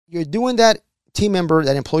you're doing that team member,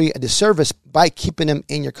 that employee a disservice by keeping them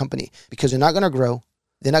in your company, because they're not going to grow.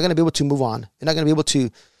 They're not going to be able to move on. They're not going to be able to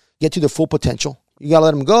get to their full potential. You got to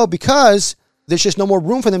let them go because there's just no more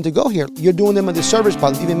room for them to go here. You're doing them a disservice by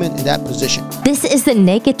leaving them in that position. This is the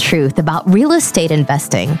naked truth about real estate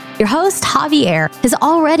investing. Your host, Javier, has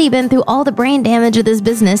already been through all the brain damage of this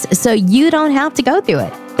business, so you don't have to go through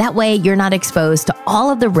it. That way, you're not exposed to all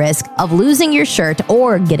of the risk of losing your shirt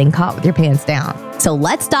or getting caught with your pants down. So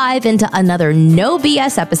let's dive into another no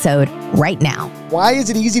BS episode right now. Why is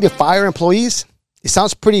it easy to fire employees? It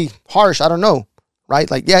sounds pretty harsh. I don't know, right?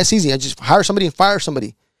 Like, yeah, it's easy. I just hire somebody and fire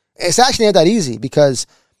somebody. It's actually not that easy because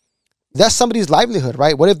that's somebody's livelihood,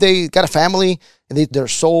 right? What if they got a family and they're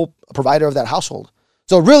sole provider of that household?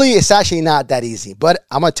 So really, it's actually not that easy. But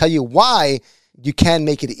I'm going to tell you why you can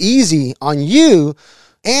make it easy on you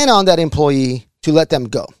and on that employee to let them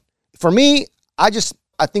go. For me, I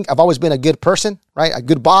think I've always been a good person, right? A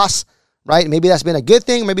good boss, right? Maybe that's been a good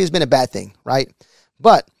thing. Maybe it's been a bad thing, right?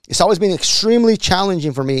 But it's always been extremely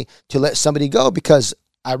challenging for me to let somebody go because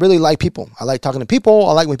I really like people. I like talking to people.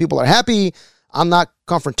 I like when people are happy. I'm not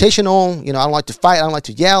confrontational. I don't like to fight. I don't like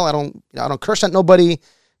to yell. I don't curse at nobody.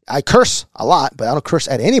 I curse a lot, but I don't curse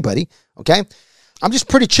at anybody. Okay. I'm just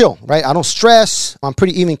pretty chill, right? I don't stress. I'm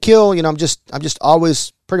pretty even keel. I'm just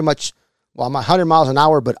always pretty much, I'm 100 miles an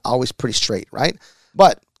hour, but always pretty straight, right?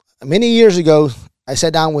 But many years ago, I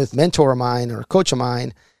sat down with a mentor of mine or a coach of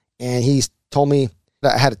mine, and he told me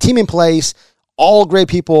that I had a team in place, all great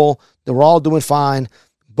people. They were all doing fine.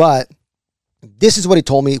 But this is what he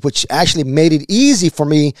told me, which actually made it easy for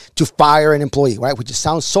me to fire an employee, right? Which just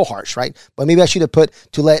sounds so harsh, right? But maybe I should have put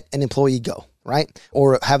to let an employee go, right?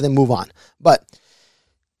 Or have them move on. But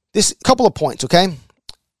this couple of points, okay?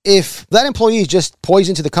 If that employee is just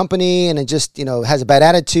poison to the company and it just, has a bad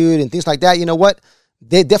attitude and things like that, you know what?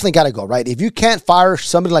 They definitely got to go, right? If you can't fire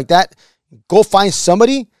somebody like that, go find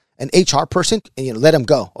somebody, an HR person, and let them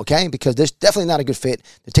go, okay? Because they're definitely not a good fit.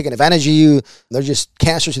 They're taking advantage of you. They're just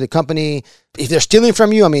cancer to the company. If they're stealing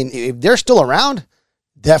from you, if they're still around,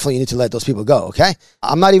 definitely you need to let those people go, okay?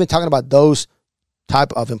 I'm not even talking about those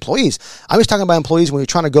type of employees. I'm just talking about employees when you're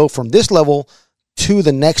trying to go from this level to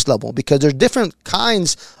the next level, because there's different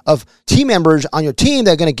kinds of team members on your team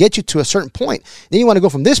that are going to get you to a certain point. Then you want to go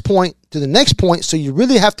from this point to the next point, so you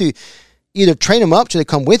really have to either train them up so they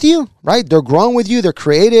come with you, right? They're growing with you. They're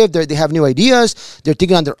creative. They have new ideas. They're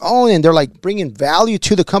thinking on their own, and they're like bringing value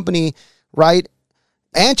to the company, right?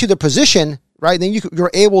 And to the position, right? Then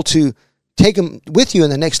you're able to take them with you in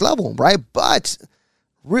the next level, right? But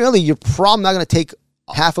really, you're probably not going to take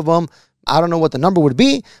half of them. I don't know what the number would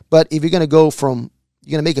be, but if you're going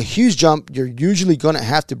to make a huge jump, you're usually going to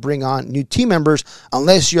have to bring on new team members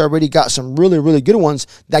unless you already got some really, really good ones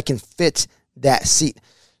that can fit that seat.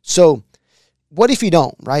 So what if you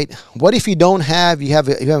don't, right? What if you have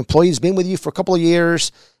employees been with you for a couple of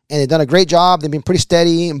years and they've done a great job, they've been pretty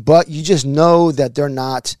steady, but you just know that they're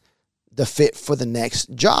not the fit for the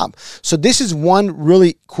next job. So this is one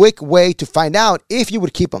really quick way to find out if you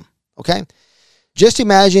would keep them, okay? Just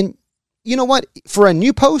imagine, for a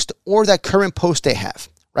new post or that current post they have,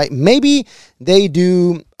 right? Maybe they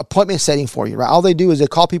do appointment setting for you, right? All they do is they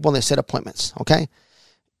call people and they set appointments, okay?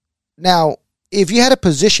 Now, if you had a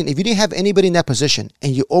position, if you didn't have anybody in that position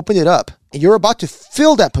and you opened it up and you're about to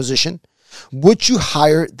fill that position, would you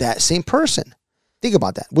hire that same person? Think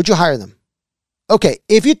about that. Would you hire them? Okay,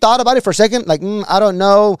 if you thought about it for a second, like, I don't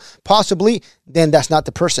know, possibly, then that's not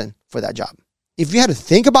the person for that job. If you had to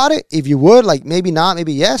think about it, if you would, like maybe not,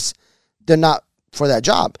 maybe yes, they're not for that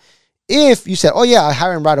job. If you said, oh yeah, I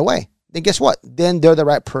hire them right away, then guess what? Then they're the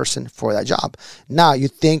right person for that job. Now you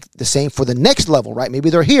think the same for the next level, right? Maybe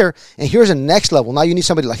they're here and here's the next level. Now you need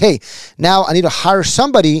somebody like, hey, now I need to hire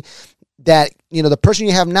somebody that, the person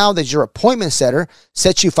you have now that's your appointment setter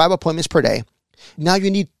sets you 5 appointments per day. Now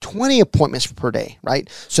you need 20 appointments per day, right?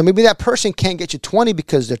 So maybe that person can't get you 20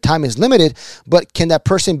 because their time is limited, but can that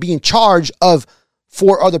person be in charge of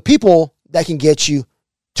 4 other people that can get you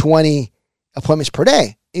 20 appointments per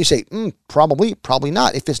day? And you say, probably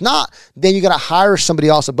not. If it's not, then you got to hire somebody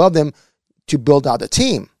else above them to build out the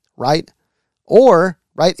team, right? Or,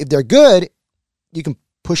 right, if they're good, you can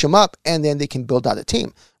push them up and then they can build out the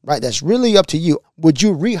team, right? That's really up to you. Would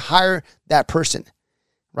you rehire that person,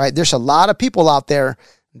 right? There's a lot of people out there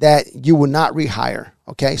that you would not rehire,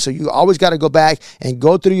 okay? So you always got to go back and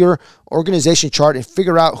go through your organization chart and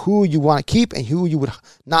figure out who you want to keep and who you would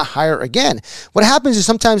not hire again. What happens is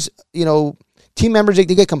sometimes, team members, they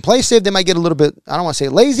get complacent. They might get a little bit, I don't want to say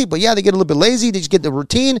lazy, but yeah, they get a little bit lazy. They just get the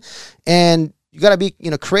routine, and you got to be,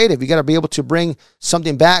 creative. You got to be able to bring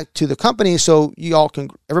something back to the company so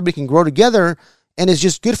everybody can grow together And it's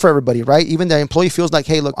just good for everybody, right? Even the employee feels like,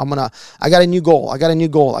 hey, look, I got a new goal. Like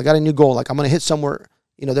I'm going to hit somewhere,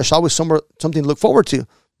 there's always something to look forward to,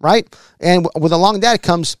 right? And with along that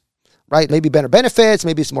comes, right, maybe better benefits,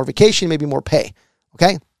 maybe some more vacation, maybe more pay,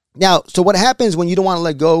 okay? Now, so what happens when you don't want to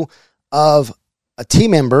let go of a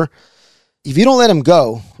team member? If you don't let them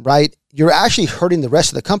go, right, you're actually hurting the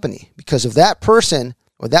rest of the company, because if that person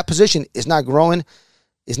or that position is not growing,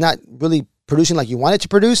 is not really producing like you want it to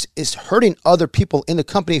produce, it's hurting other people in the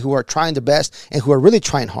company who are trying their best and who are really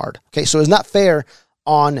trying hard. Okay, so it's not fair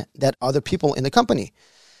on that other people in the company.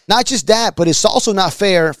 Not just that, but it's also not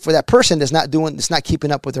fair for that person that's not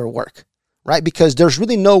keeping up with their work, right? Because there's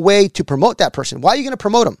really no way to promote that person. Why are you going to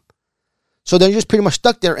promote them? So they're just pretty much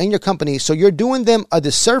stuck there in your company. So you're doing them a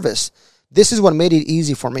disservice. This is what made it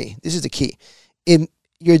easy for me. This is the key. If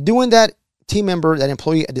you're doing that team member, that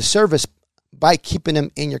employee, a disservice by keeping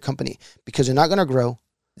them in your company, because they're not going to grow.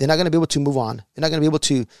 They're not going to be able to move on. They're not going to be able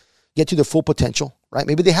to get to their full potential, right?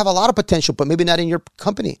 Maybe they have a lot of potential, but maybe not in your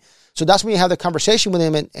company. So that's when you have the conversation with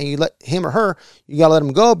him and you let him or her, you got to let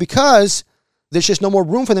them go, because there's just no more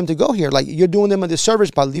room for them to go here. Like, you're doing them a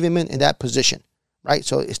disservice by leaving them in that position, right?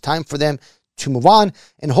 So it's time for them to move on.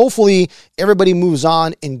 And hopefully everybody moves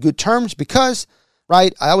on in good terms, because,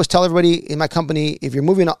 right, I always tell everybody in my company, if you're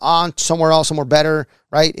moving on somewhere else, somewhere better,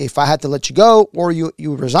 right, if I had to let you go or you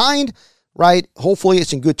resigned, right, hopefully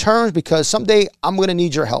it's in good terms, because someday I'm going to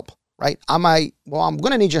need your help, right? I'm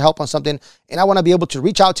going to need your help on something, and I want to be able to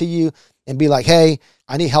reach out to you and be like, hey,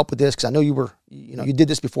 I need help with this because I know you did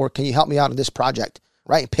this before. Can you help me out on this project,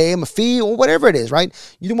 right? Pay them a fee or whatever it is, right?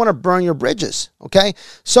 You don't want to burn your bridges, okay?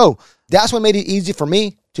 So that's what made it easy for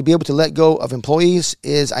me to be able to let go of employees,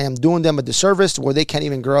 is I am doing them a disservice where they can't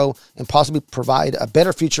even grow and possibly provide a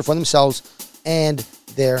better future for themselves and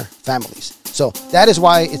their families. So that is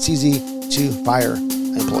why it's easy to fire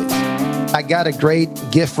employees. I got a great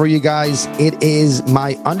gift for you guys. It is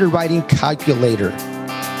my underwriting calculator.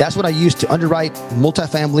 That's what I use to underwrite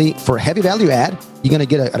multifamily for heavy value add. You're going to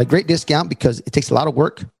get a great discount because it takes a lot of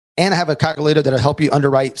work. And I have a calculator that'll help you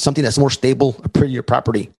underwrite something that's more stable, a prettier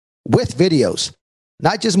property with videos.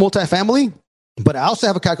 Not just multifamily, but I also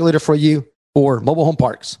have a calculator for you for mobile home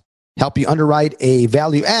parks. Help you underwrite a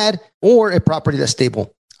value add or a property that's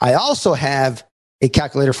stable. I also have a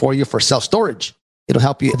calculator for you for self-storage. It'll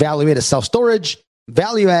help you evaluate a self-storage,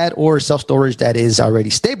 value add, or self-storage that is already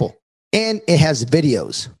stable. And it has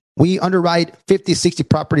videos. We underwrite 50, 60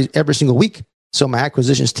 properties every single week. So my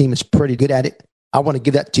acquisitions team is pretty good at it. I want to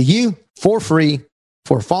give that to you for free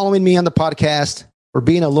for following me on the podcast, for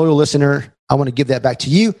being a loyal listener. I want to give that back to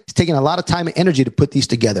you. It's taking a lot of time and energy to put these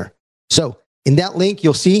together. So in that link,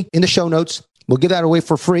 you'll see in the show notes, we'll give that away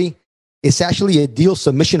for free. It's actually a deal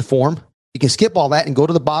submission form. You can skip all that and go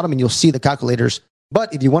to the bottom and you'll see the calculators.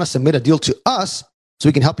 But if you want to submit a deal to us so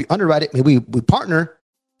we can help you underwrite it, maybe we partner,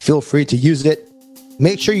 feel free to use it.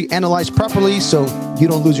 Make sure you analyze properly so you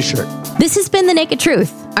don't lose your shirt. This has been The Naked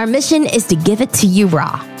Truth. Our mission is to give it to you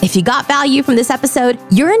raw. If you got value from this episode,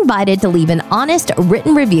 you're invited to leave an honest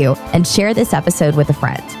written review and share this episode with a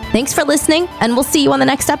friend. Thanks for listening, and we'll see you on the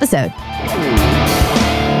next episode.